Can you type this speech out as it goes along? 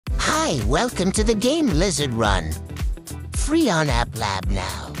Hi, welcome to the game Lizard Run. Free on App Lab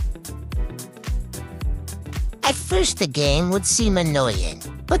now. At first the game would seem annoying,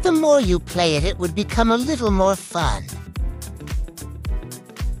 but the more you play it, it would become a little more fun.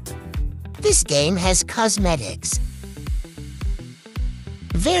 This game has cosmetics.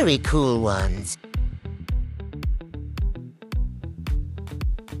 Very cool ones.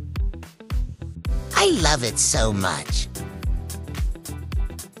 I love it so much.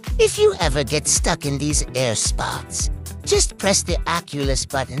 If you ever get stuck in these air spots, just press the Oculus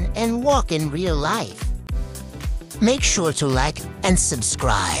button and walk in real life. Make sure to like and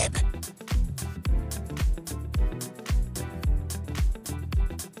subscribe.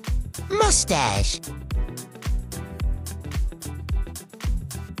 Mustache.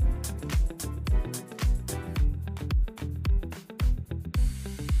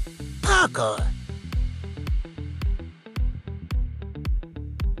 Parkour.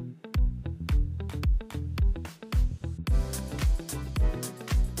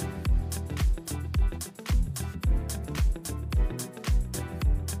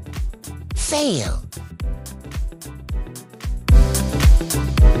 Fail.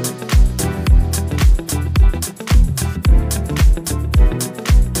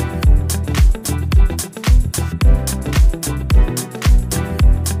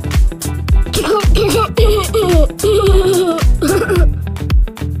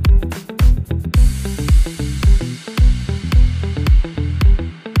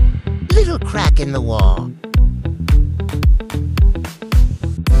 Little crack in the wall.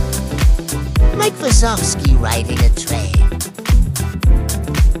 Mike Wazowski riding a train.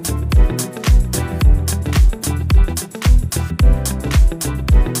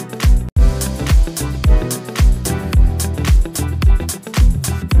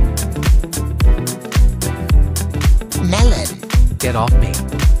 Melon. Get off me.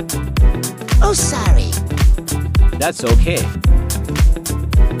 Oh, sorry. That's okay.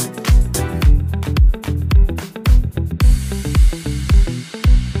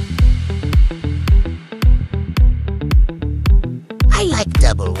 I like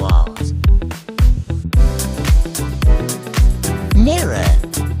double walls. Mirror.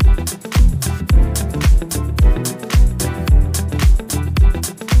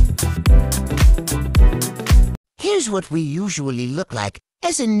 Here's what we usually look like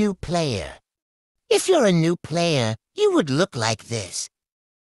as a new player. If you're a new player, you would look like this.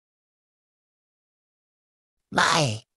 Bye.